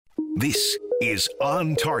This is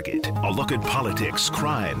On Target, a look at politics,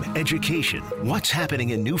 crime, education, what's happening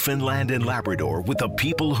in Newfoundland and Labrador with the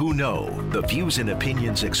people who know. The views and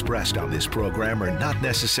opinions expressed on this program are not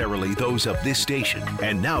necessarily those of this station.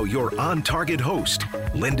 And now your On Target host,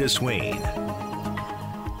 Linda Swain.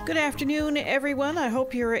 Good afternoon, everyone. I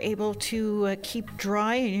hope you're able to keep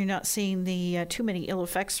dry and you're not seeing the too many ill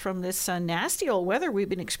effects from this nasty old weather we've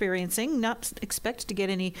been experiencing. Not expect to get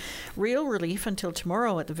any real relief until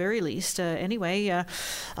tomorrow at the very least. Anyway, I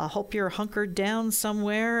hope you're hunkered down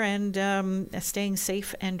somewhere and staying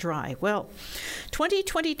safe and dry. Well,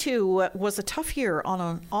 2022 was a tough year on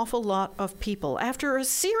an awful lot of people. After a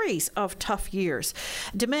series of tough years,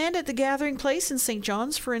 demand at the Gathering Place in St.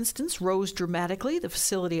 John's, for instance, rose dramatically. The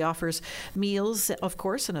facility offers meals, of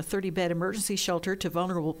course, and a 30-bed emergency shelter to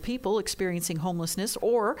vulnerable people experiencing homelessness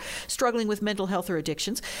or struggling with mental health or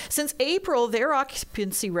addictions. Since April, their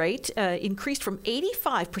occupancy rate increased from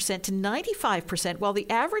 85% to 95%, while the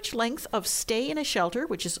average length of stay in a shelter,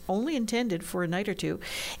 which is only intended for a night or two,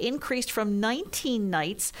 increased from 19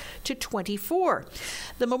 nights to 24.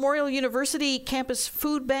 The Memorial University Campus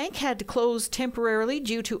Food Bank had to close temporarily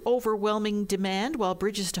due to overwhelming demand, while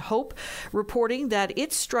Bridges to Hope reporting that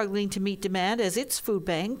it's struggling to meet demand as its food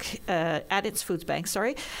bank,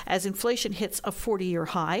 as inflation hits a 40-year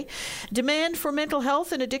high. Demand for mental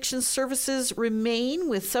health and addiction services remain,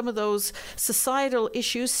 with some of those societal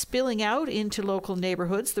issues spilling out into local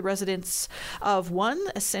neighborhoods. The residents of one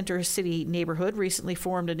Centre City neighborhood recently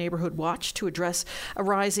formed a neighborhood watch to address a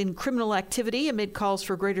rise in criminal activity amid calls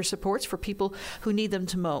for greater supports for people who need them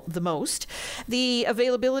the most. The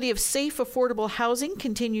availability of safe, affordable housing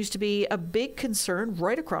continues to be a big concern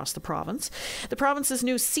right across the province. The province's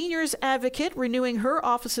new seniors advocate renewing her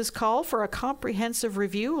office's call for a comprehensive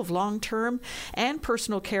review of long-term and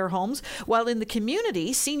personal care homes, while in the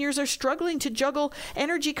community, seniors are struggling to juggle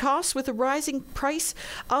energy costs with the rising price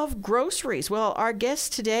of groceries. Well, our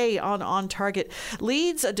guest today on Target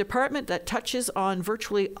leads a department that touches on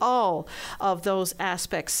virtually all of those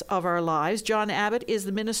aspects of our lives. John Abbott is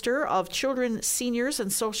the Minister of Children, Seniors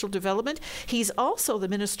and Social Development. He's also the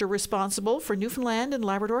Minister responsible for Newfoundland and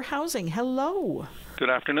Labrador housing. Hello. Good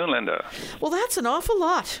afternoon, Linda. Well, that's an awful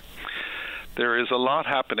lot. There is a lot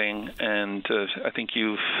happening, and I think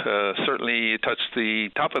you've certainly touched the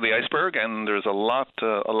top of the iceberg, and there's a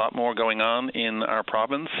lot more going on in our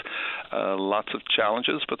province. Lots of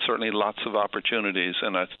challenges, but certainly lots of opportunities.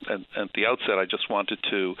 And at the outset, I just wanted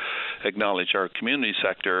to acknowledge our community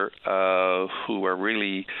sector, who are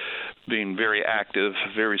really being very active,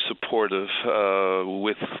 very supportive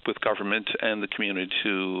with government and the community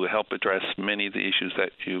to help address many of the issues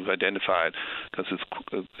that you've identified. Because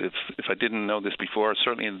if I didn't know this before,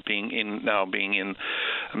 certainly being in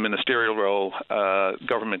a ministerial role,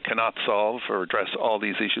 government cannot solve or address all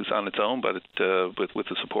these issues on its own, but with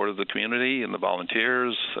the support of the community and the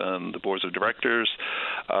volunteers and the boards of directors,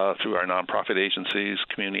 through our nonprofit agencies,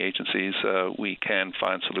 community agencies, we can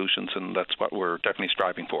find solutions, and that's what we're definitely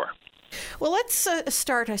striving for. Well, let's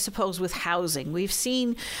start, I suppose, with housing. We've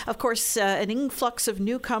seen, of course, an influx of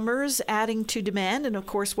newcomers adding to demand. And, of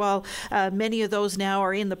course, while many of those now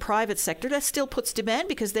are in the private sector, that still puts demand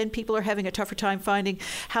because then people are having a tougher time finding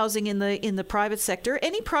housing in the private sector.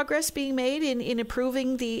 Any progress being made in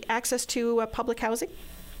improving the access to public housing?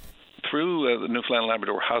 Through the Newfoundland and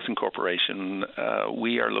Labrador Housing Corporation,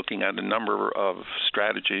 we are looking at a number of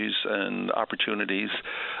strategies and opportunities.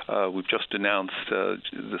 We've just announced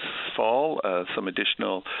this fall some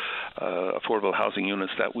additional affordable housing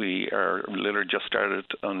units that we are literally just started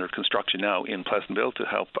under construction now in Pleasantville to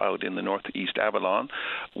help out in the northeast Avalon.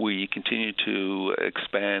 We continue to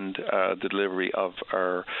expand the delivery of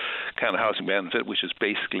our Canada Housing Benefit, which is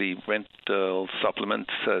basically rental supplements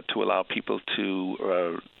to allow people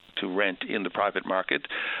to rent in the private market.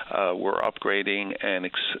 We're upgrading and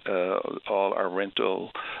all our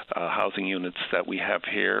rental housing units that we have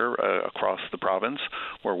here across the province.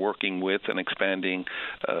 We're working with and expanding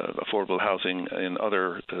affordable housing in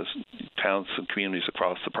other towns and communities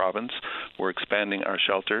across the province. We're expanding our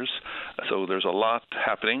shelters. So there's a lot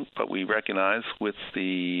happening, but we recognize with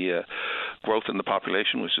the growth in the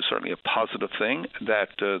population, which is certainly a positive thing, that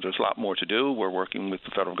there's a lot more to do. We're working with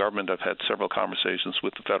the federal government. I've had several conversations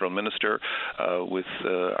with the federal minister, with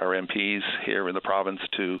our MPs here in the province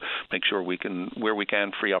to make sure we can, where we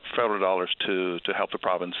can, free up federal dollars to help the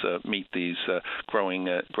province meet these growing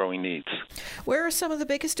needs. Where are some of the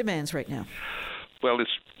biggest demands right now? Well,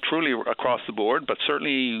 it's truly across the board, but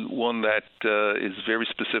certainly one that is very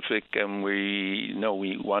specific, and we know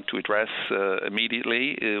we want to address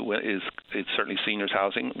immediately. It's certainly seniors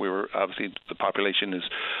housing. Obviously the population is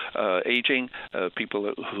aging.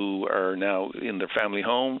 People who are now in their family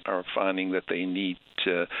home are finding that they need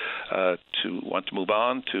to want to move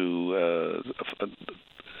on to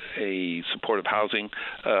a supportive housing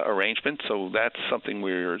arrangement. So that's something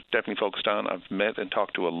we're definitely focused on. I've met and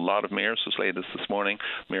talked to a lot of mayors as late as this morning.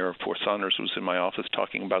 Mayor of Fort Saunders was in my office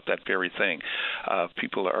talking about that very thing.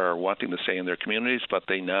 People are wanting to stay in their communities, but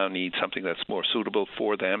they now need something that's more suitable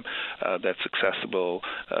for them, that's accessible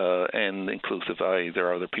and inclusive. There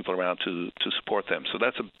are other people around to support them. So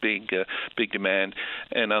that's a big demand.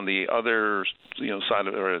 And on the other side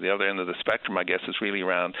or the other end of the spectrum, I guess, is really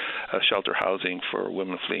around shelter housing for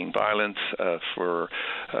women fleeing violence, for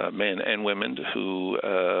men and women who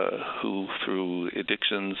through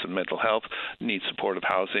addictions and mental health need supportive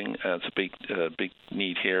housing. It's a big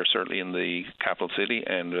need here, certainly in the capital city,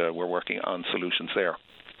 and we're working on solutions there.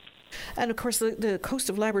 And of course, the coast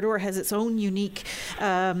of Labrador has its own unique,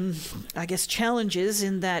 challenges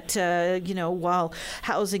in that, while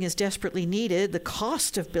housing is desperately needed, the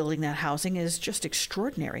cost of building that housing is just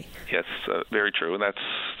extraordinary. Yes, very true. And that's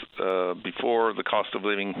before the cost of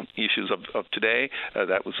living issues of today.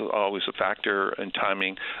 That was always a factor in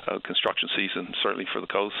timing construction season, certainly for the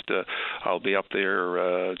coast. I'll be up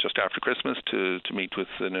there just after Christmas to meet with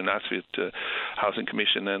the Nunavut Housing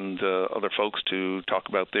Commission and other folks to talk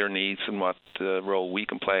about their needs and what role we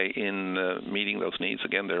can play in meeting those needs.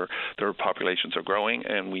 Again, their populations are growing,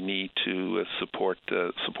 and we need to support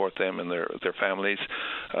them and their families.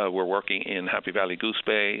 We're working in Happy Valley Goose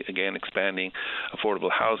Bay, again expanding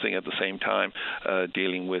affordable housing at the same time,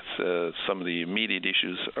 dealing with some of the immediate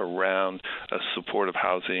issues around supportive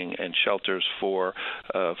housing and shelters for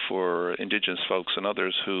Indigenous folks and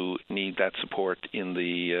others who need that support in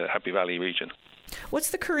the Happy Valley region.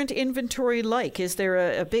 What's the current inventory like? Is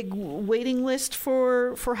there a big waiting list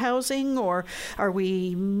for housing, or are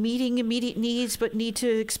we meeting immediate needs but need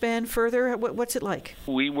to expand further? What's it like?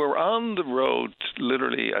 We were on the road,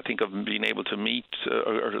 literally, I think, of being able to meet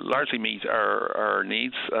or largely meet our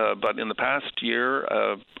needs. But in the past year,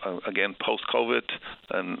 again, post-COVID,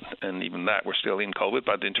 and even that, we're still in COVID,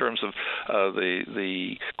 but in terms of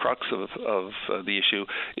the crux of the issue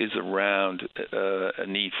is around a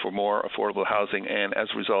need for more affordable housing. And as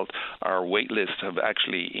a result, our wait lists have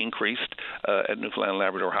actually increased at Newfoundland and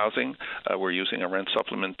Labrador Housing. We're using our rent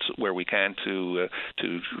supplements where we can to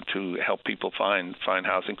help people find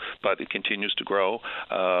housing, but it continues to grow,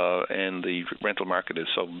 and the rental market is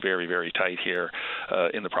so very, very tight here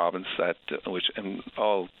in the province and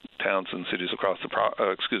all towns and cities across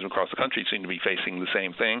the country seem to be facing the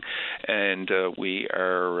same thing. And we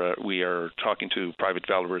are talking to private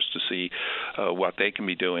developers to see what they can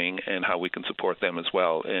be doing and how we can support them as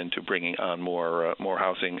well into bringing on more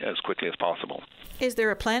housing as quickly as possible. Is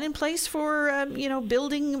there a plan in place for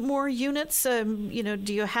building more units?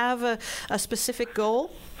 Do you have a specific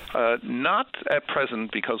goal? Not at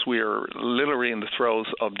present, because we are literally in the throes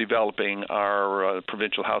of developing our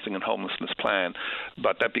provincial housing and homelessness plan,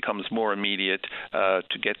 but that becomes more immediate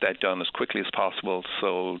to get that done as quickly as possible,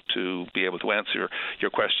 so to be able to answer your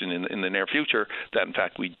question in the near future, that in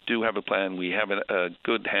fact we do have a plan, we have a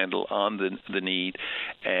good handle on the need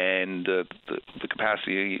and the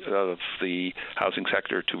capacity of the housing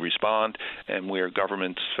sector to respond, and where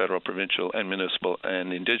governments, federal, provincial, and municipal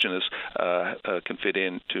and Indigenous can fit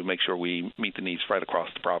in to make sure we meet the needs right across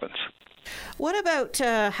the province. What about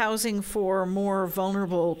housing for more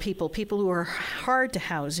vulnerable people who are hard to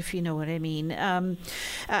house, if you know what I mean?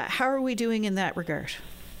 How are we doing in that regard?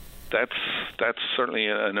 That's certainly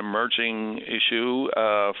an emerging issue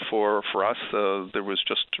for us. There was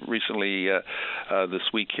just recently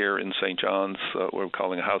this week here in St. John's, what we're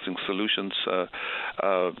calling a Housing Solutions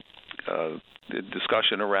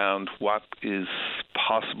discussion around what is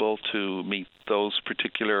possible to meet those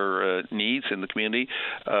particular needs in the community.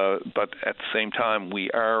 But at the same time, we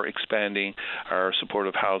are expanding our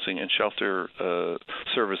supportive housing and shelter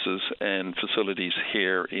services and facilities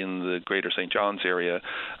here in the Greater St. John's area.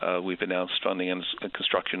 We've announced funding and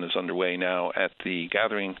construction is underway now at the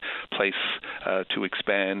Gathering Place to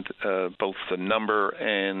expand both the number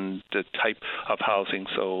and the type of housing.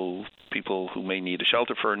 So people who may need a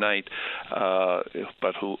shelter for a night,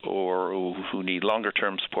 but who need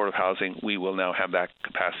longer-term supportive housing, we will will now have that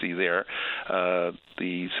capacity there.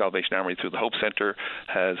 The Salvation Army, through the Hope Centre,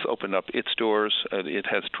 has opened up its doors. It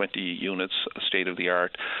has 20 units,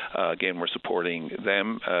 state-of-the-art. Again, we're supporting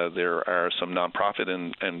them. There are some nonprofit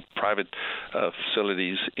and private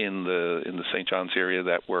facilities in the St. John's area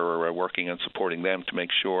that we're working on supporting them to make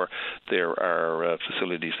sure there are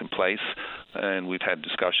facilities in place. And we've had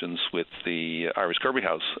discussions with the Irish Kirby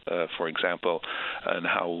House, for example, and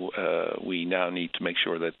how we now need to make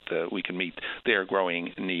sure that we can meet their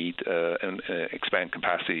growing need and expand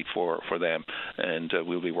capacity for them. And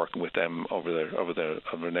we'll be working with them over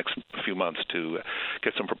the next few months to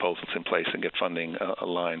get some proposals in place and get funding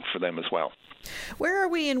aligned for them as well. Where are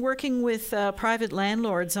we in working with private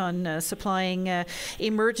landlords on supplying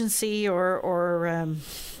emergency or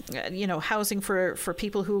housing for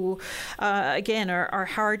people who, again, are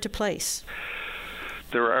hard to place?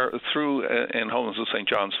 There are, through in Homeless of St.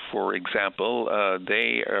 John's, for example,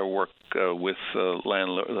 they work with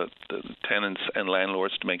tenants and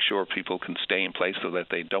landlords to make sure people can stay in place so that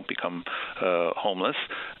they don't become homeless.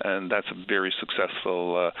 And that's a very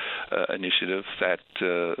successful initiative that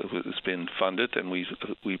has been funded, and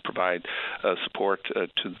we provide support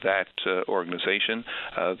to that organization.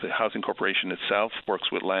 The Housing Corporation itself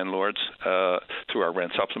works with landlords through our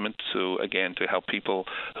rent supplement to help people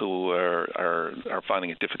who are finding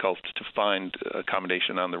it difficult to find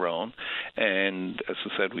accommodation on their own. And as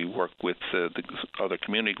I said, we work with the other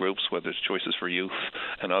community groups, whether it's Choices for Youth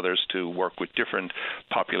and others, to work with different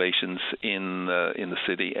populations in the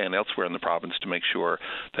city and elsewhere in the province to make sure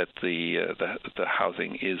that the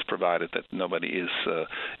housing is provided, that nobody is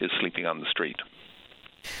sleeping on the street.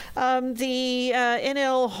 The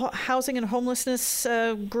NL Housing and Homelessness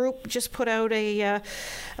Group just put out a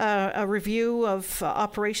review of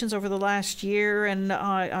operations over the last year, and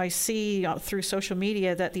I see through social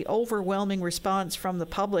media that the overwhelming response from the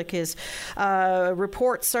public is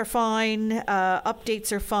reports are fine,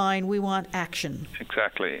 updates are fine, we want action.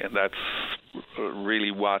 Exactly, and that's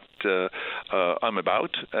really what I'm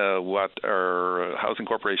about, what our housing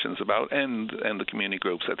corporation is about, and the community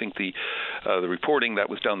groups. I think the reporting that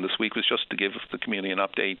was done this week was just to give the community an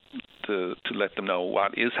update to let them know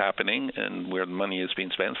what is happening and where the money is being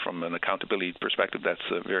spent from an accountability perspective. That's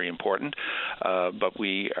very important. But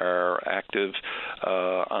we are active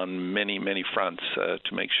on many fronts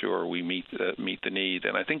to make sure we meet the need.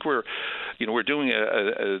 And I think we're doing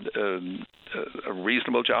a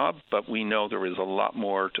reasonable job, but we know there is a lot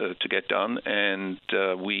more to get done, and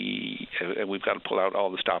we've got to pull out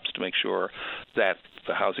all the stops to make sure that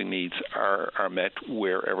the housing needs are met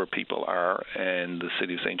wherever people are, and the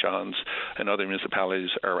City of St. John's and other municipalities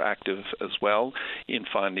are active as well in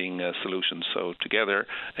finding solutions. So together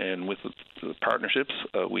and with the partnerships,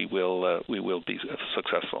 we will be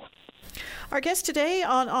successful. Our guest today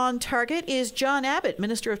on Target is John Abbott,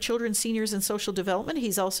 Minister of Children, Seniors and Social Development.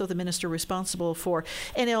 He's also the Minister responsible for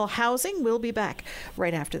NL Housing. We'll be back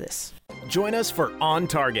right after this. Join us for On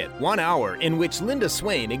Target, 1 hour in which Linda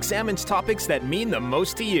Swain examines topics that mean the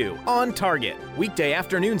most to you. On Target, weekday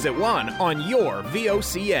afternoons at 1 on your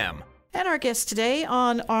VOCM. And our guest today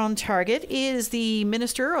on Target is the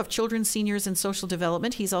Minister of Children, Seniors and Social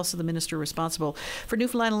Development. He's also the Minister responsible for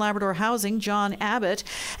Newfoundland and Labrador Housing, John Abbott.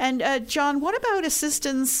 And John, what about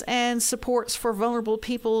assistance and supports for vulnerable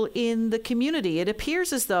people in the community? It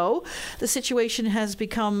appears as though the situation has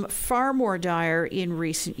become far more dire in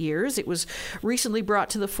recent years. It was recently brought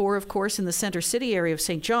to the fore, of course, in the Centre City area of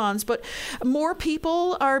St. John's, but more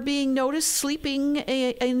people are being noticed sleeping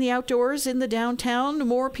in the outdoors in the downtown,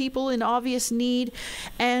 more people in obvious need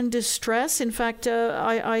and distress. In fact,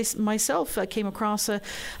 I myself came across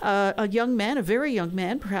a young man, a very young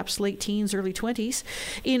man, perhaps late teens, early 20s,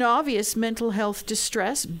 in obvious mental health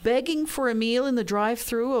distress, begging for a meal in the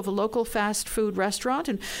drive-thru of a local fast food restaurant.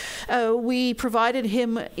 And we provided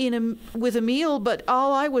him with a meal, but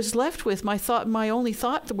all I was left with, my only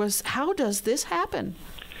thought was, how does this happen?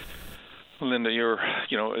 Linda, you're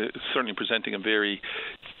certainly presenting a very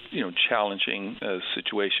challenging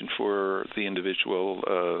situation for the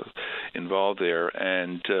individual involved there.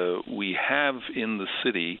 And we have in the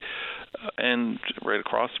city and right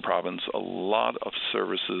across the province a lot of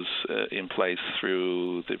services in place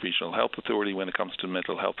through the Regional Health Authority when it comes to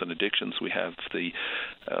mental health and addictions. We have the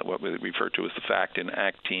what we refer to as the FACT and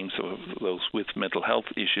ACT team, so those with mental health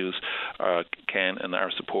issues can and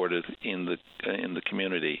are supported in the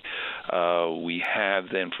community. We have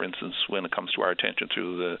then, for instance, when it comes to our attention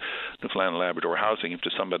through the Newfoundland and Labrador Housing, if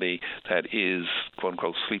there's somebody that is, quote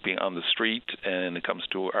unquote, sleeping on the street and it comes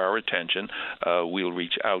to our attention, we'll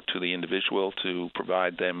reach out to the individual to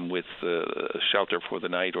provide them with shelter for the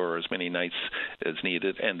night or as many nights as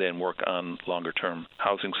needed, and then work on longer-term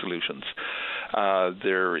housing solutions.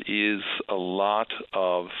 There is a lot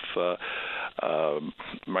of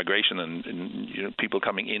migration and people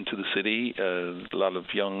coming into the city, a lot of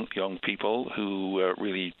young people who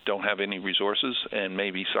really don't have any resources and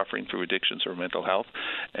may be suffering through addictions or mental health.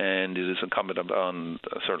 And it is incumbent on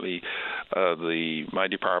certainly my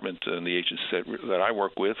department and the agencies that I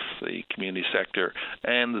work with, the community sector,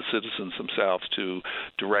 and the citizens themselves to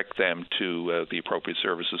direct them to the appropriate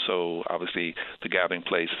services. So obviously the gathering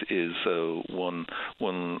place is one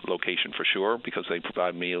location for sure, because they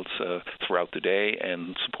provide meals throughout the day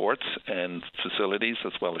and supports and facilities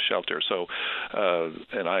as well as shelter. So,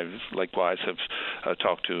 and I've likewise have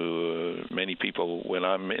talked to many people when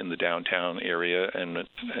I'm in the downtown area and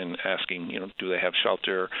asking, do they have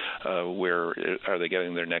shelter? Where are they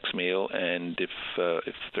getting their next meal? And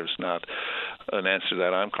if there's not an answer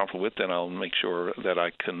that I'm comfortable with, then I'll make sure that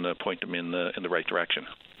I can point them in the right direction.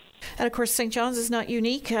 And of course, St. John's is not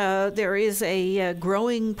unique. There is a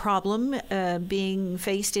growing problem being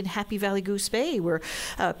faced in Happy Valley Goose Bay, where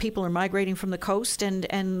people are migrating from the coast and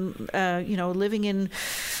living in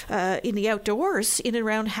the outdoors in and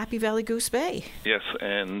around Happy Valley Goose Bay. Yes,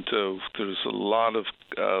 and there's a lot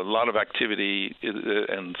of activity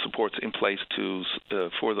and supports in place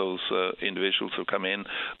for those individuals who come in.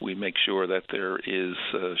 We make sure that there is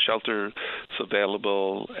shelter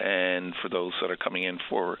available, and for those that are coming in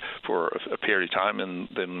for a period of time and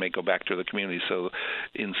then may go back to the community. So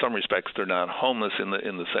in some respects, they're not homeless in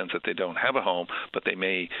the sense that they don't have a home, but they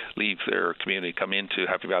may leave their community, come into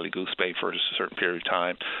Happy Valley Goose Bay for a certain period of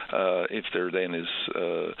time. If there then is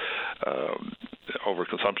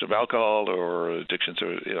overconsumption of alcohol or addictions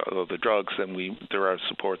or the drugs, then there are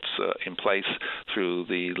supports in place through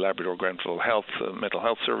the Labrador Grenfell Health mental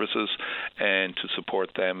health services, and to support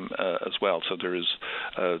them as well. So there's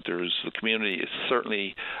the community is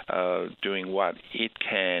certainly doing what it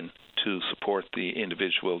can to support the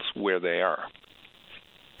individuals where they are.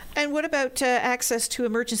 And what about access to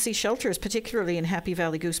emergency shelters, particularly in Happy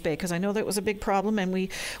Valley Goose Bay? Because I know that was a big problem, and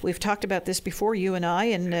we've talked about this before, you and I,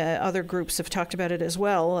 and other groups have talked about it as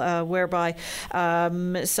well, whereby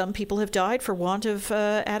some people have died for want of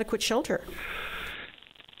adequate shelter.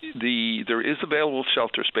 There is available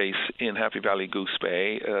shelter space in Happy Valley Goose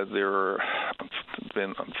Bay. There have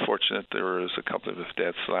been unfortunate. There was a couple of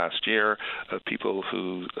deaths last year of people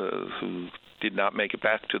who did not make it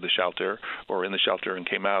back to the shelter or in the shelter and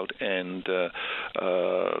came out and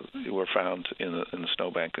were found in the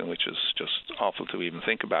snowbank, which is just awful to even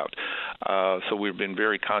think about. So we've been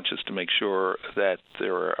very conscious to make sure that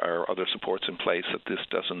there are other supports in place, that this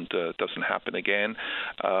doesn't happen again.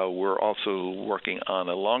 We're also working on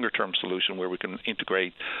a longer-term solution where we can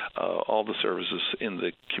integrate all the services in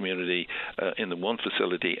the community in the one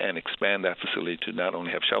facility and expand that facility to not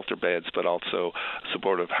only have shelter beds but also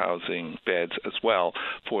supportive housing beds as well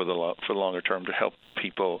for the longer term, to help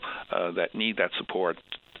people that need that support,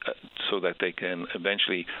 so that they can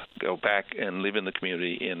eventually go back and live in the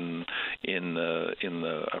community in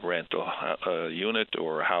a rental unit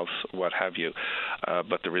or a house, what have you.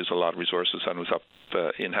 But there is a lot of resources. I was up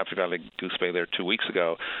in Happy Valley Goose Bay there 2 weeks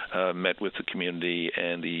ago, met with the community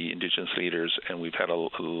and the Indigenous leaders, and we've had a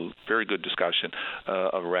very good discussion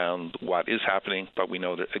around what is happening, but we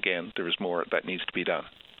know that, again, there is more that needs to be done.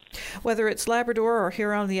 Whether it's Labrador or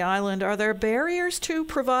here on the island, are there barriers to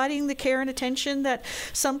providing the care and attention that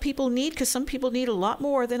some people need? Because some people need a lot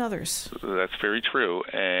more than others. That's very true,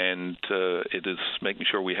 and it is making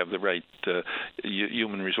sure we have the right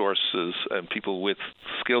human resources and people with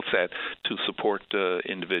skill set to support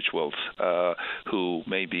individuals who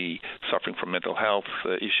may be suffering from mental health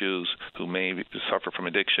issues, who may suffer from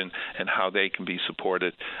addiction, and how they can be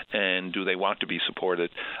supported, and do they want to be supported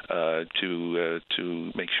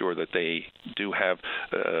to make sure that they do have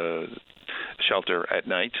shelter at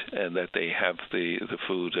night and that they have the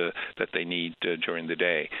food that they need during the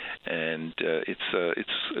day. And it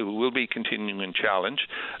will be a continuing challenge.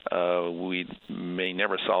 We may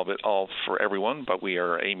never solve it all for everyone, but we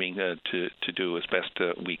are aiming to do as best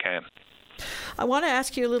we can. I want to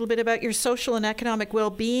ask you a little bit about your social and economic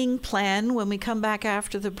well-being plan when we come back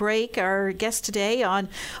after the break. Our guest today on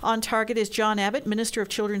Target is John Abbott, Minister of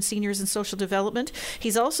Children, Seniors and Social Development.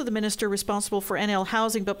 He's also the Minister responsible for NL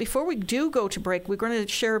Housing. But before we do go to break, we're going to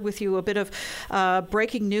share with you a bit of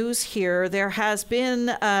breaking news here. There has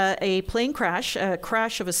been a plane crash, a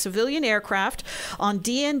crash of a civilian aircraft on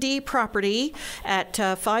DND property at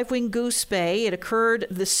Five Wing Goose Bay. It occurred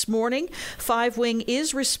this morning. Five Wing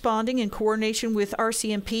is responding in coordination coordination with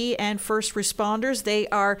RCMP and first responders. They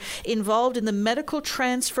are involved in the medical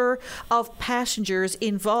transfer of passengers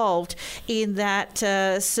involved in that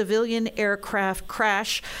civilian aircraft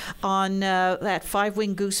crash on that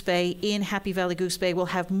five-wing Goose Bay in Happy Valley Goose Bay. We'll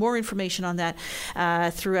have more information on that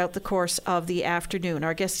throughout the course of the afternoon.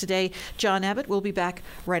 Our guest today, John Abbott, will be back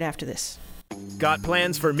right after this. Got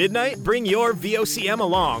plans for midnight? Bring your VOCM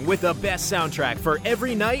along with the best soundtrack for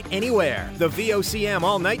every night, anywhere. The VOCM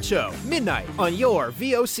All Night Show, midnight on your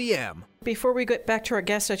VOCM. Before we get back to our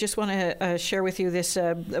guest, I just want to share with you this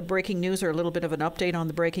breaking news, or a little bit of an update on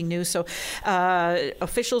the breaking news. So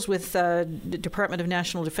officials with the Department of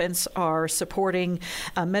National Defense are supporting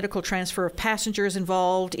a medical transfer of passengers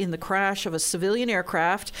involved in the crash of a civilian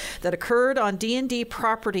aircraft that occurred on D&D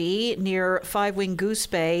property near Five-Wing Goose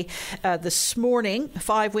Bay this morning.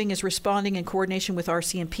 Five-Wing is responding in coordination with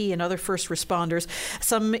RCMP and other first responders.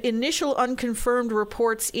 Some initial unconfirmed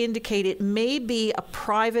reports indicate it may be a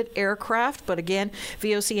private aircraft, but again,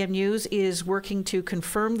 VOCM News is working to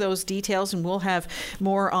confirm those details, and we'll have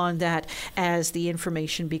more on that as the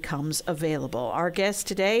information becomes available. Our guest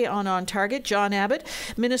today on Target, John Abbott,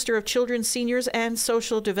 Minister of Children, Seniors and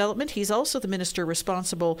Social Development. He's also the minister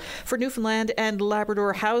responsible for Newfoundland and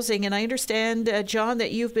Labrador housing. And I understand, John,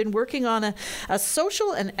 that you've been working on a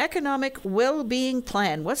social and economic well-being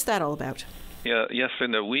plan. What's that all about? Yeah, yes,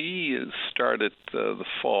 Linda. We started the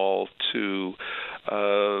fall to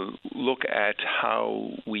look at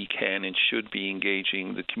how we can and should be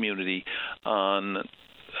engaging the community on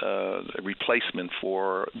a replacement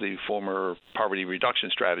for the former poverty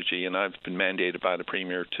reduction strategy, and I've been mandated by the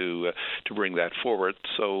Premier to bring that forward.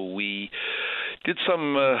 So we did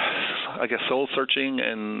some, soul searching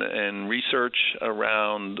and research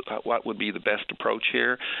around what would be the best approach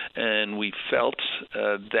here, and we felt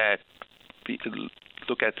that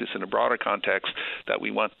look at this in a broader context, that we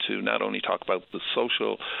want to not only talk about the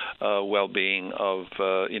social well-being of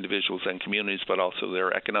individuals and communities, but also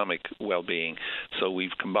their economic well-being. So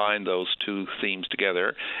we've combined those two themes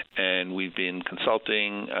together, and we've been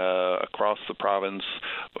consulting across the province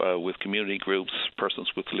with community groups, persons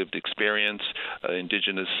with lived experience,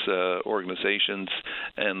 Indigenous organizations,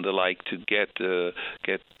 and the like, to get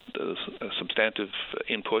substantive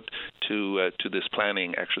input to this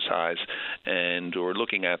planning exercise. And we're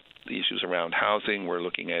looking at the issues around housing, we're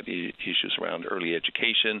looking at issues around early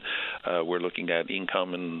education, we're looking at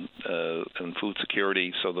income and food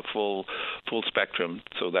security, so the full spectrum,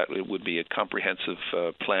 so that it would be a comprehensive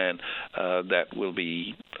plan that will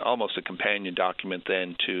be almost a companion document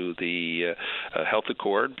then to the Health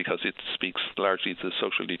Accord, because it speaks largely to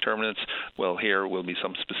social determinants. Well, here will be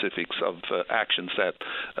some specifics of actions that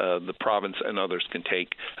the province and others can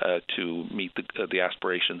take to meet the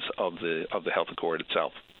aspirations of the Health Accord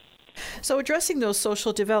itself. So addressing those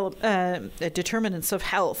social determinants of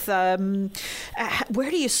health, where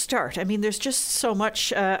do you start? I mean, there's just so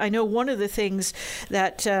much. I know one of the things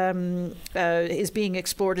that is being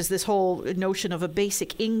explored is this whole notion of a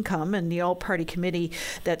basic income, and the all-party committee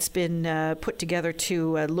that's been put together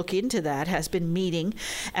to look into that has been meeting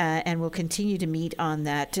and will continue to meet on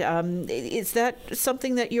that. Is that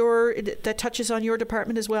something that that touches on your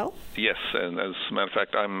department as well? Yes, and as a matter of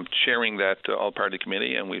fact, I'm chairing that all-party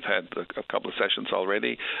committee, and we've had a couple of sessions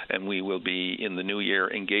already, and we will be in the new year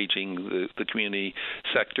engaging the community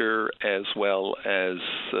sector as well as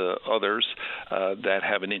others that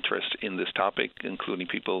have an interest in this topic, including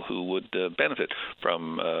people who would benefit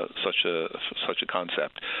from such a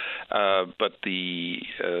concept. But the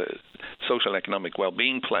social and economic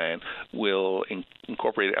well-being plan will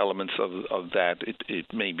incorporate elements of that. It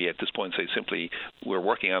may be at this point say simply we're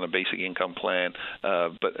working on a basic income plan,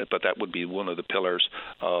 but that would be one of the pillars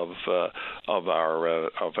of our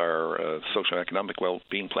social and economic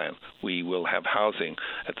well-being plan. We will have housing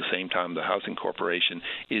at the same time. The Housing Corporation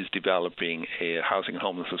is developing a housing and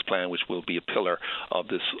homelessness plan, which will be a pillar of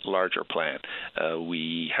this larger plan.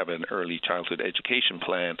 We have an early childhood education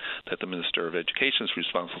plan that the Minister of Education is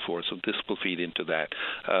responsible for, so this will feed into that.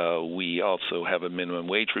 We also have a minimum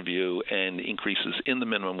wage review and increases in the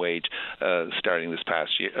minimum wage starting this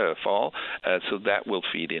past year, fall, so that will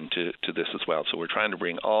feed into this as well. So we're trying to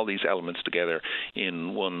bring all these elements together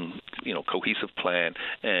in one, cohesive plan,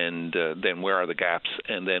 and then where are the gaps,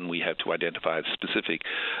 and then we have to identify specific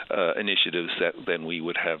initiatives that then we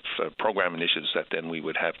would have, program initiatives that then we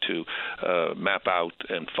would have to map out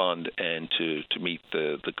and fund and to meet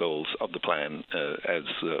the goals of the plan as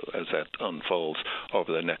that unfolds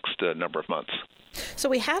over the next number of months. So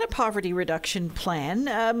we had a poverty reduction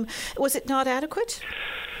plan. Was it not adequate?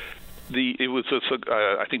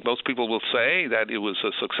 I think most people will say that it was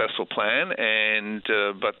a successful plan, and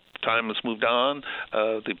but time has moved on.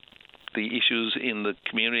 The issues in the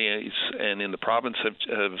communities and in the province have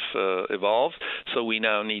evolved, so we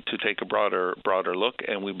now need to take a broader look,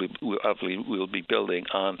 and we'll be building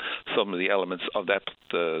on some of the elements of that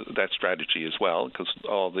strategy as well, because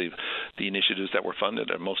all the initiatives that were funded,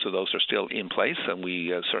 and most of those are still in place, and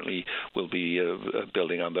we certainly will be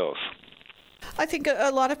building on those. I think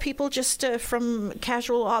a lot of people just from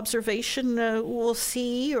casual observation will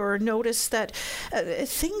see or notice that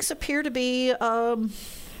things appear to be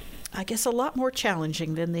I guess a lot more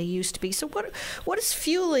challenging than they used to be. So what is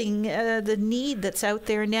fueling the need that's out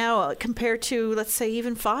there now compared to, let's say,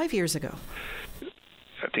 even 5 years ago?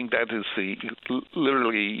 I think that is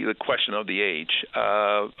literally the question of the age.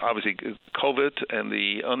 Obviously, COVID and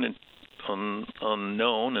the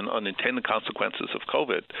unknown and unintended consequences of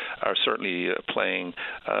COVID are certainly playing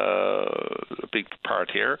a big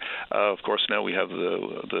part here. Of course, now we have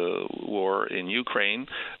the war in Ukraine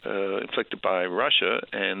inflicted by Russia,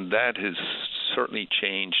 and that has certainly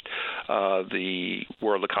changed the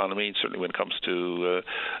world economy, certainly when it comes to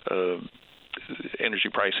energy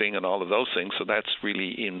pricing and all of those things. So that's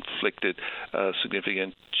really inflicted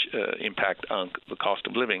significant impact on the cost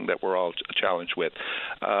of living that we're all challenged with.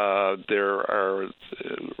 There are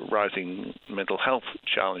rising mental health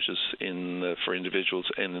challenges for individuals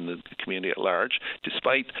and in the community at large,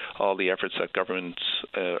 despite all the efforts that governments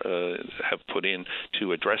have put in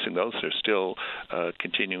to addressing those. There's still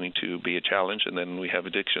continuing to be a challenge, and then we have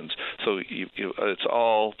addictions. So it's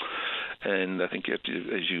all, and I think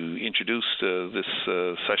as you introduced this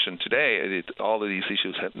session today, all of these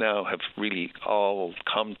issues have really all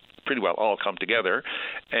come together,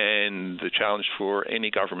 and the challenge for any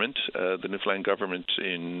government, the Newfoundland government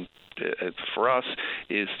for us,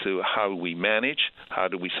 is to how we manage, how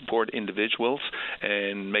do we support individuals,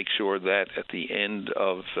 and make sure that at the end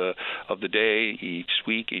of the day, each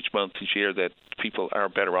week, each month, each year, that people are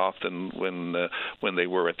better off than when they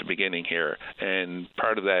were at the beginning here. And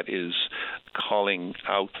part of that is calling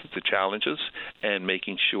out the challenges and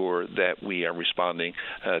making sure that we are responding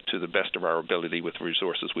to the best of our ability with the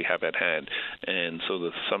resources we have at hand. And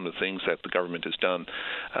so some of the things that the government has done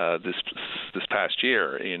this past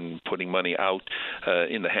year in putting money out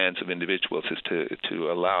in the hands of individuals is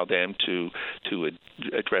to allow them to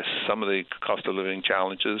address some of the cost of living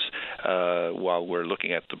challenges while we're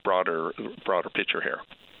looking at the broader picture here.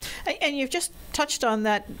 And you've just touched on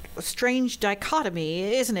that strange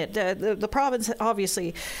dichotomy, isn't it? The province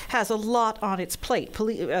obviously has a lot on its plate,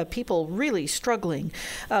 people really struggling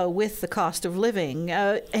with the cost of living,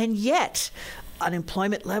 and yet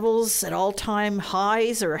unemployment levels at all-time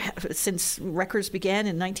highs, or since records began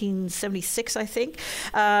in 1976, I think.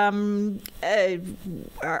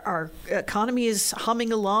 Our economy is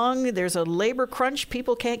humming along. There's a labor crunch.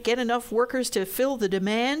 People can't get enough workers to fill the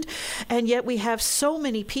demand, and yet we have so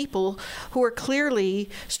many people who are clearly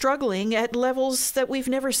struggling at levels that we've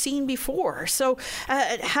never seen before. So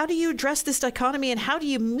how do you address this dichotomy, and how do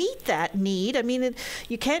you meet that need? I mean,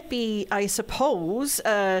 you can't be, I suppose,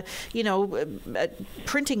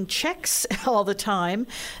 printing checks all the time.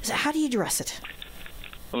 So how do you address it?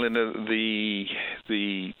 Well, Linda,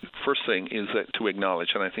 the first thing is that to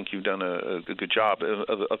acknowledge, and I think you've done a good job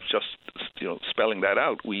of just spelling that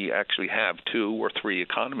out. We actually have 2 or 3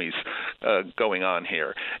 economies going on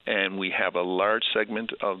here, and we have a large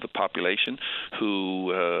segment of the population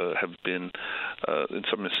who have been, in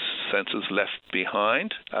some senses, left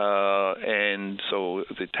behind. And so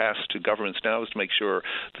the task to governments now is to make sure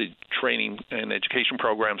the training and education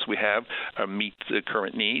programs we have meet the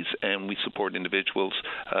current needs, and we support individuals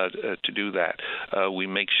to do that. We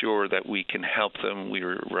make sure that we can help them.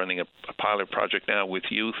 We're running a pilot project now with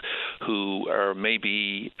youth who are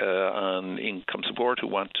maybe on income support, who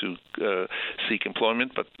want to seek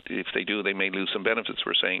employment, but if they do, they may lose some benefits.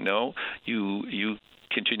 We're saying, no, you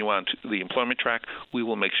continue on to the employment track, we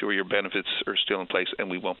will make sure your benefits are still in place, and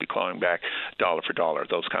we won't be clawing back dollar for dollar,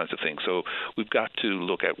 those kinds of things. So we've got to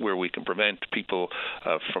look at where we can prevent people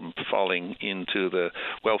from falling into the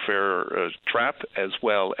welfare trap, as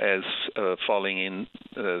well as falling in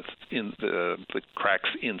the cracks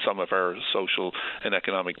in some of our social and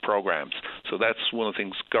economic programs. So that's one of the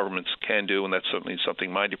things governments can do, and that's certainly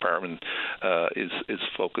something my department is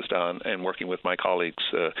focused on, and working with my colleagues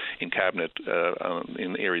in Cabinet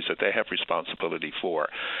in areas that they have responsibility for.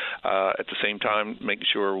 At the same time, making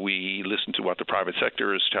sure we listen to what the private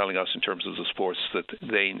sector is telling us in terms of the supports that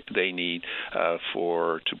they need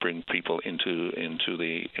to bring people into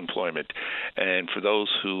the employment. And for those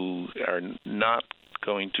who are not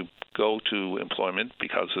going to go to employment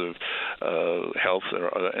because of health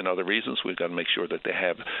and other reasons, we've got to make sure that they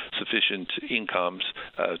have sufficient incomes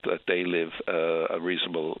that they live a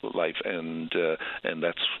reasonable life, and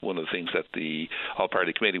that's one of the things that the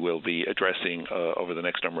All-Party Committee will be addressing over the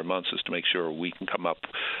next number of months, is to make sure we can come up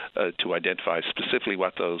to identify specifically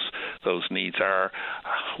what those needs are,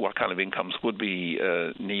 what kind of incomes would be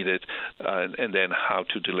needed, and then how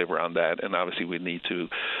to deliver on that. And obviously we need to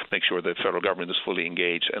make sure that the federal government is fully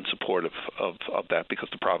engaged and supportive of that, because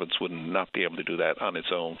the province would not be able to do that on its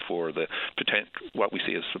own for the what we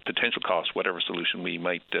see as the potential cost, whatever solution we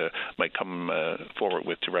might come forward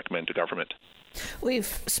with to recommend to government. We've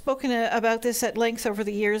spoken about this at length over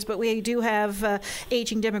the years, but we do have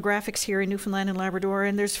aging demographics here in Newfoundland and Labrador,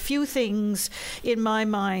 and there's few things in my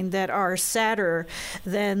mind that are sadder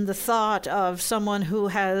than the thought of someone who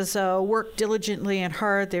has worked diligently and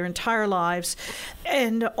hard their entire lives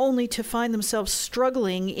and only to find themselves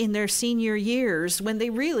struggling in their senior years when they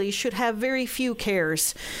really should have very few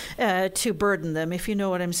cares to burden them, if you know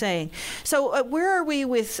what I'm saying. So where are we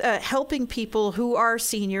with helping people who are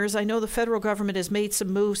seniors? I know the federal government has made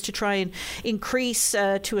some moves to try and increase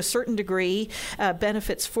to a certain degree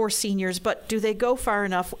benefits for seniors, but do they go far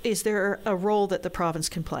enough? Is there a role that the province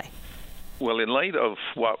can play? Well, in light of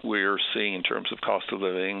what we're seeing in terms of cost of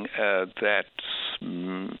living, that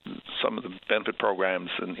some of the benefit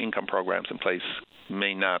programs and income programs in place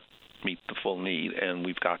may not meet the full need, and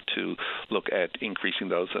we've got to look at increasing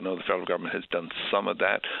those. I know the federal government has done some of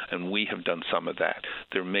that, and we have done some of that.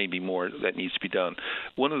 There may be more that needs to be done.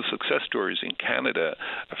 One of the success stories in Canada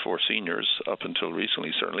for seniors, up until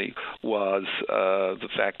recently certainly, was the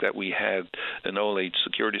fact that we had an old age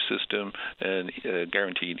security system and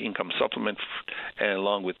guaranteed income supplement, and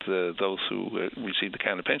along with those who received the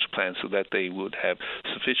Canada Pension Plan, so that they would have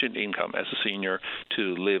sufficient income as a senior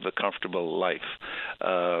to live a comfortable life.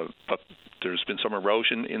 But there's been some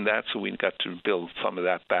erosion in that, so we've got to build some of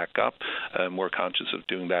that back up. We're conscious of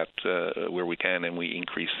doing that where we can, and we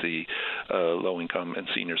increase the low-income and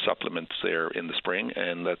senior supplements there in the spring,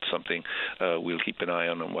 and that's something we'll keep an eye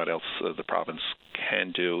on what else the province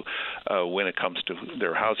can do. When it comes to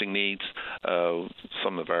their housing needs,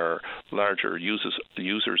 some of our larger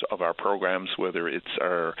users of our programs, whether it's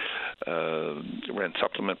our rent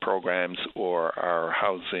supplement programs or our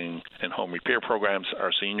housing and home repair programs,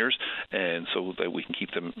 are seniors, and so that we can keep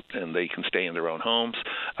them and they can stay in their own homes.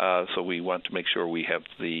 So we want to make sure we have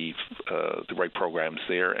the right programs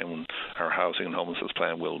there, and our housing and homelessness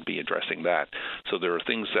plan will be addressing that. So there are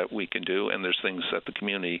things that we can do, and there's things that the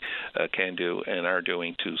community can do and are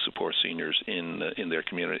doing to support seniors in their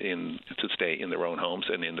community, to stay in their own homes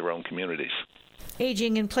and in their own communities.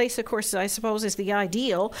 Aging in place, of course, I suppose is the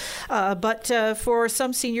ideal, but for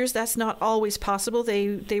some seniors that's not always possible.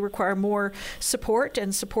 They require more support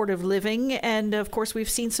and supportive living, and of course we've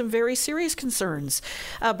seen some very serious concerns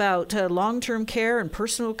about long-term care and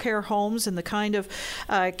personal care homes and the kind of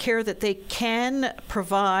care that they can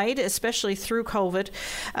provide, especially through COVID,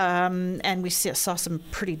 and we saw some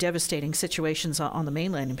pretty devastating situations on the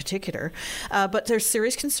mainland in particular, but there's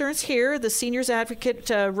serious concerns here. The Seniors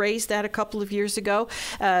Advocate raised that a couple of years ago.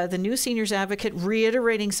 The new Seniors Advocate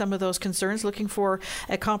reiterating some of those concerns, looking for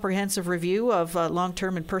a comprehensive review of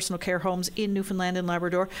long-term and personal care homes in Newfoundland and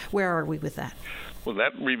Labrador. Where are we with that? Well,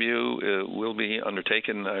 that review will be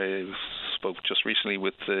undertaken. I spoke just recently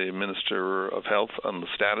with the Minister of Health on the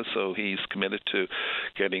status, so he's committed to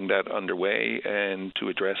getting that underway and to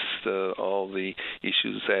address all the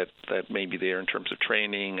issues that may be there in terms of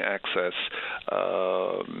training, access,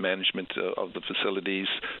 management of the facilities,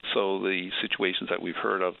 so the situations that we've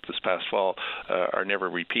heard of this past fall are never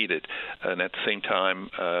repeated. And at the same time,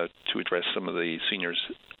 to address some of the senior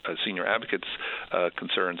advocates'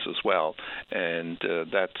 concerns as well, and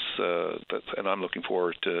that's and I'm looking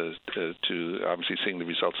forward to obviously seeing the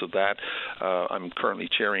results of that. I'm currently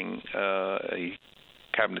chairing a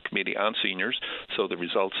cabinet committee on seniors, so the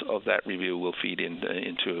results of that review will feed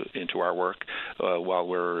into our work while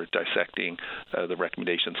we're dissecting the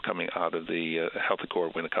recommendations coming out of the Health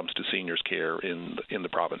Accord when it comes to seniors care in the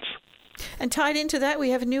province. And tied into that, we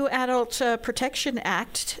have a new Adult Protection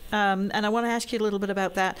Act, and I want to ask you a little bit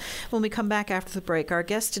about that when we come back after the break. Our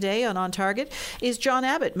guest today on Target is John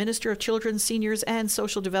Abbott, Minister of Children, Seniors and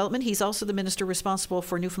Social Development. He's also the Minister responsible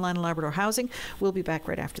for Newfoundland and Labrador housing. We'll be back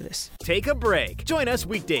right after this. Take a break. Join us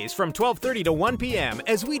weekdays from 12:30 to 1 p.m.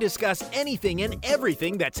 as we discuss anything and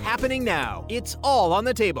everything that's happening now. It's all on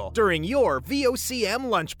the table during your VOCM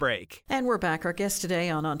lunch break. And we're back. Our guest today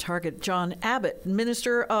on Target, John Abbott,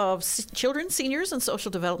 Minister of Children, Seniors and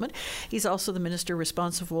Social Development. He's also the minister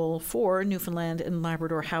responsible for Newfoundland and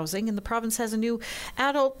Labrador housing, and the province has a new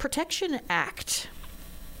Adult Protection Act.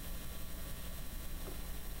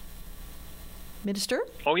 Minister?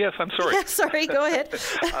 Oh, yes, I'm sorry. Yeah, sorry, go ahead.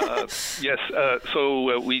 Yes,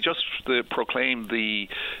 so we just proclaimed the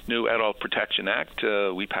new Adult Protection Act.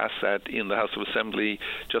 We passed that in the House of Assembly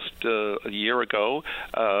just a year ago,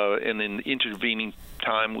 and in intervening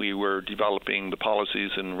time we were developing the policies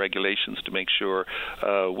and regulations to make sure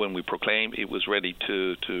when we proclaimed it was ready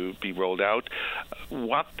to be rolled out.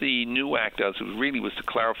 What the new act does was to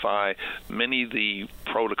clarify many of the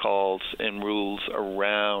protocols and rules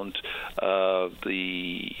around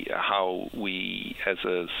how we as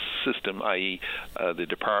a system, i.e. The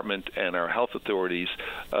department and our health authorities,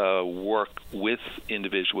 work with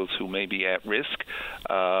individuals who may be at risk,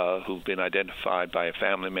 who've been identified by a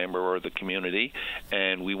family member or the community,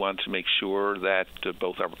 and we want to make sure that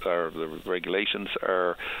both the regulations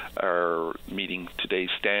are meeting today's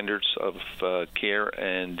standards of care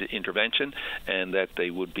and intervention, and that they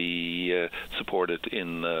would be supported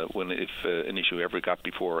if an issue ever got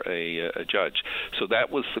before a judge. So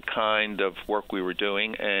that was the kind of work we were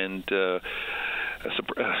doing, and I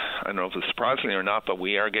don't know if it's surprisingly or not, but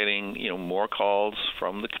we are getting more calls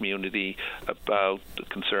from the community about the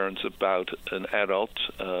concerns about an adult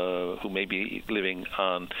who may be living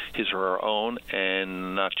on his or her own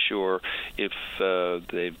and not sure if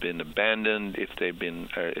they've been abandoned, if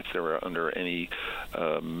they're under any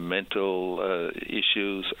mental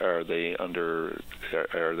issues, are they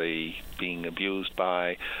being abused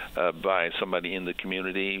by somebody in the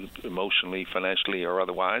community, emotionally, financially, or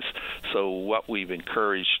otherwise. So what we've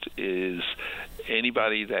encouraged is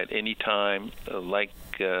anybody that any time, like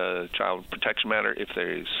child protection matter, if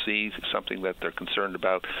they see something that they're concerned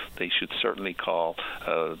about, they should certainly call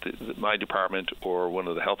my department or one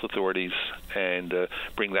of the health authorities and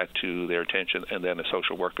bring that to their attention, and then a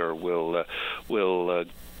social worker will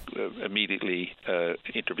immediately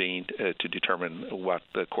intervene to determine what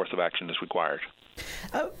the course of action is required.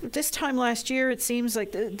 This time last year, it seems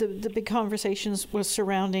like the big conversations was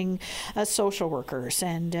surrounding social workers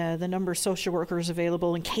and the number of social workers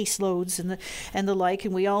available and caseloads and the like.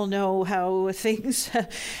 And we all know how things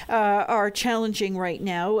are challenging right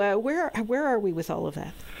now. Where are we with all of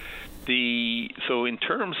that? So in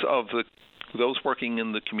terms of those working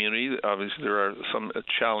in the community, obviously there are some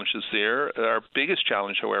challenges there. Our biggest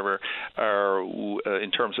challenge, however, are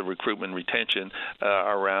in terms of recruitment and retention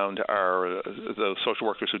around the social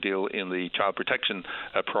workers who deal in the child protection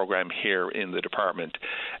program here in the department.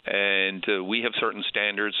 And we have certain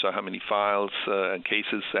standards, so how many files and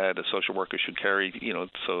cases that a social worker should carry,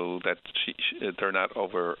 so that they're not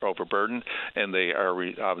overburdened, and they are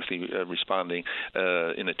obviously responding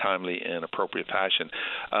in a timely and appropriate fashion.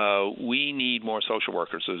 We need more social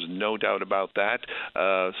workers. There's no doubt about that.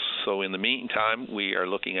 So in the meantime, we are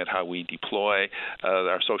looking at how we deploy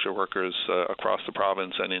our social workers across the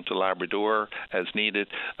province and into Labrador as needed.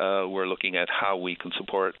 We're looking at how we can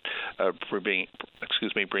support, bring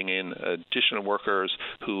in additional workers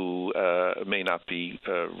who may not be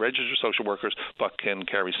registered social workers, but can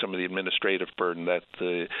carry some of the administrative burden that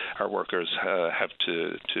our workers have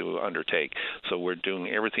to undertake. So we're doing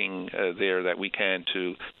everything there that we can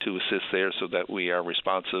to assist there, so that we are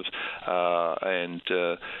responsive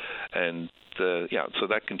so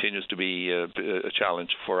that continues to be a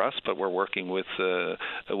challenge for us, but we're working with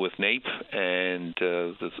NAPE and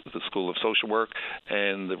the School of Social Work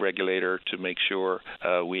and the regulator to make sure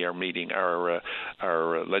we are meeting our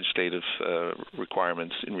legislative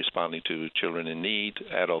requirements in responding to children in need,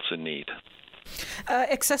 adults in need.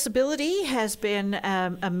 Accessibility has been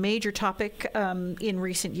a major topic in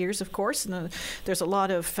recent years, of course. And there's a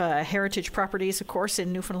lot of heritage properties, of course,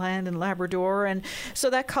 in Newfoundland and Labrador. And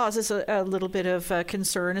so that causes a little bit of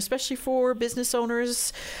concern, especially for business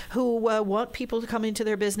owners who want people to come into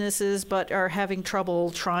their businesses but are having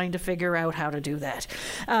trouble trying to figure out how to do that.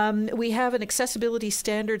 We have an Accessibility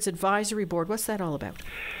Standards Advisory Board. What's that all about?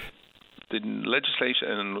 The legislation,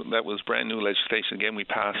 and that was brand new legislation, again, we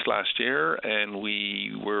passed last year, and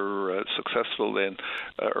we were successful then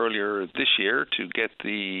earlier this year to get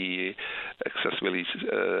the Accessibility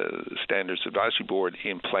Standards Advisory Board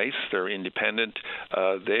in place. They're independent.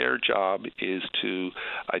 Their job is to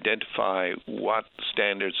identify what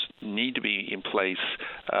standards need to be in place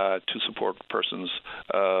to support persons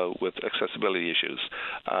with accessibility issues.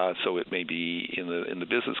 So it may be in the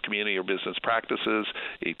business community or business practices.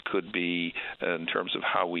 It could be be in terms of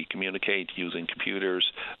how we communicate using computers,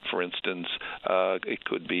 for instance. It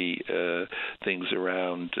could be things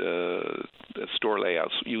around store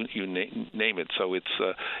layouts, you name it. So it's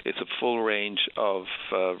a full range of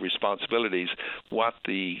responsibilities. What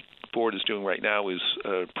the board is doing right now is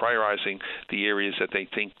prioritizing the areas that they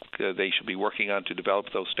think they should be working on to develop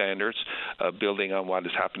those standards, building on what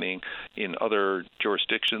is happening in other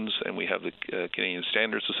jurisdictions, and we have the Canadian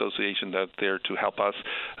Standards Association out there to help us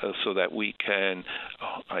so that we can,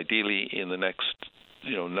 ideally in the next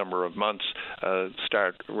number of months,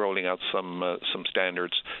 start rolling out some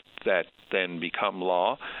standards that then become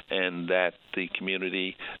law, and that the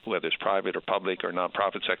community, whether it's private or public or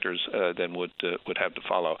nonprofit sectors, then would have to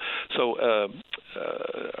follow. So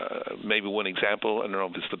maybe one example, I don't know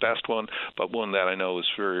if it's the best one, but one that I know is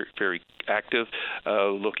very, very active,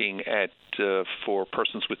 looking at for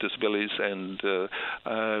persons with disabilities, and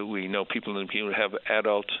we know people in the community have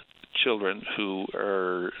adult children who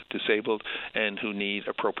are disabled and who need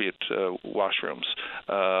appropriate washrooms.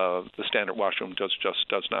 The standard washroom does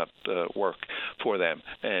not work for them,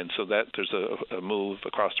 and so that there's a move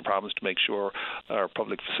across the province to make sure our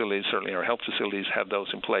public facilities, certainly our health facilities, have those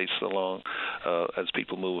in place along as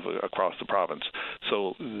people move across the province.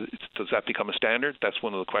 So does that become a standard? That's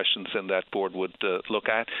one of the questions then that board would look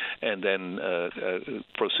at, and then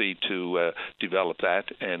proceed to develop that,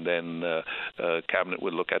 and then Cabinet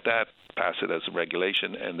would look at that, pass it as a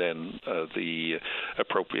regulation, and then the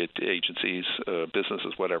appropriate agencies,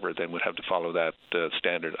 businesses, whatever, then would have to follow that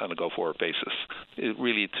standard on a go-forward basis.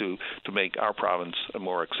 Really to make our province a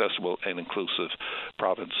more accessible and inclusive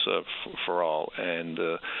province for all. And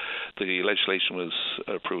the legislation was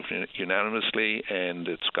approved unanimously, and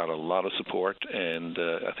it's got a lot of support, and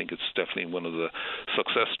I think it's definitely one of the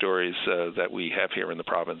success stories that we have here in the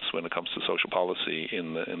province when it comes to social policy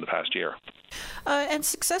in the past year. And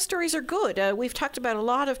success stories are good. We've talked about a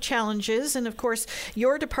lot of challenges, and of course,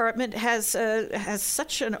 your department has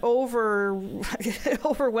such an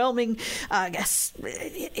overwhelming. I guess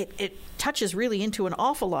it touches really into an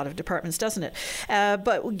awful lot of departments, doesn't it?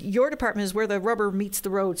 But your department is where the rubber meets the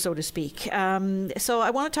road, so to speak. So I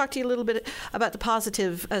want to talk to you a little bit about the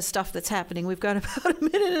positive stuff that's happening. We've got about a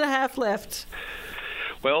minute and a half left.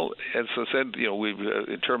 Well, as I said, we've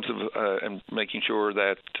in terms of and making sure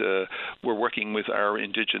that we're working with our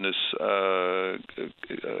Indigenous,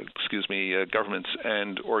 governments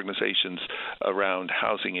and organizations around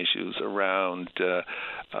housing issues, around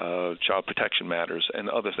child protection matters, and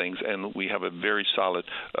other things, and we have a very solid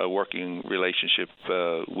working relationship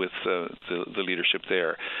with the leadership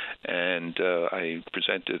there. And I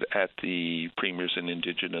presented at the Premiers and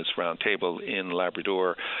Indigenous Roundtable in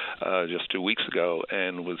Labrador just 2 weeks ago,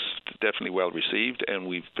 and was definitely well received, and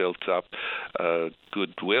we've built up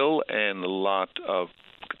goodwill and a lot of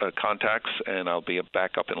contacts, and I'll be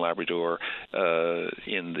back up in Labrador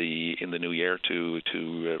in the new year to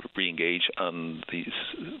re-engage on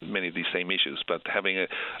many of these same issues. But having a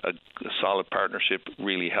solid partnership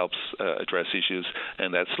really helps address issues,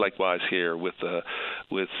 and that's likewise here with the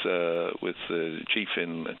chief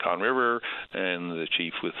in Conn River and the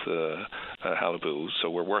chief with Halibu. So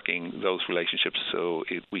we're working those relationships so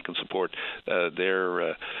we can support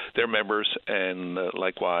their members, and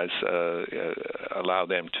likewise allow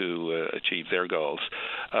them to achieve their goals.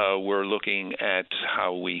 We're looking at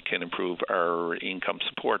how we can improve our income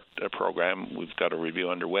support program. We've got a review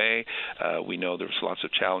underway. We know there's lots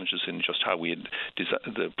of challenges in just how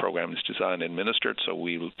the program is designed and administered, so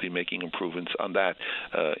we will be making improvements on that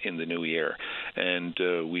in the new year. And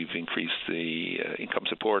we've increased the income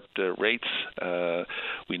support rates.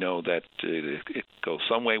 We know that it goes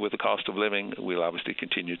some way with the cost of living. We'll obviously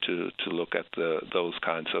continue to look at those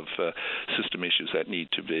kinds of system issues that need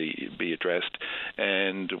to be addressed.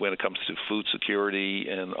 And when it comes to food security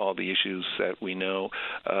and all the issues that we know,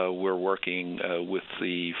 we're working with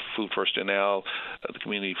the Food First NL, the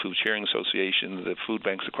Community Food Sharing Association, the food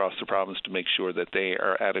banks across the province to make sure that they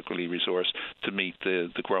are adequately resourced to meet the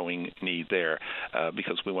growing need there,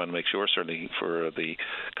 because we want to make sure, certainly for the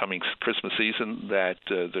coming Christmas season, that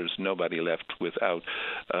there's nobody left without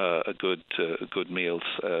good meals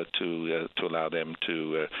to allow them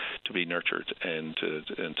to be nurtured and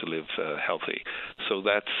to live healthy. So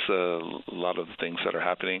that's a lot of the things that are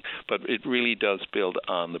happening. But it really does build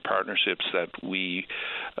on the partnerships that we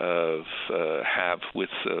have with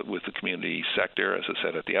the community sector. As I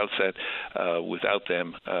said at the outset, without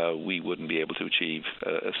them, we wouldn't be able to achieve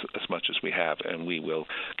as much as we have, and we will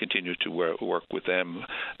continue to work with them.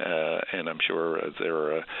 And I'm sure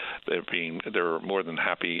they're more than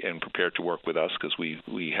happy and prepared to work with us, because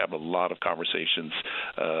we have a lot of conversations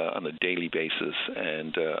on a daily basis,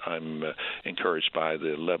 and I'm encouraged by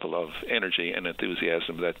the level of energy and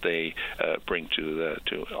enthusiasm that they bring to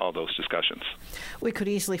all those discussions. We could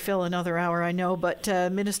easily fill another hour, I know, but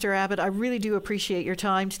Minister Abbott, I really do appreciate your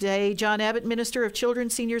time today. John Abbott, Minister of Children,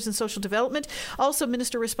 Seniors and Social Development, also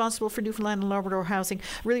Minister responsible for Newfoundland and Labrador housing.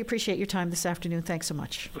 Really appreciate your time this afternoon. Thanks so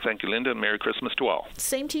much. Thank you, Linda, and Merry Christmas to all.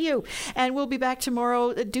 Same to you. And we'll be back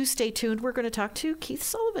tomorrow. Do stay tuned. We're going to talk to Keith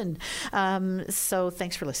Sullivan. So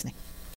thanks for listening.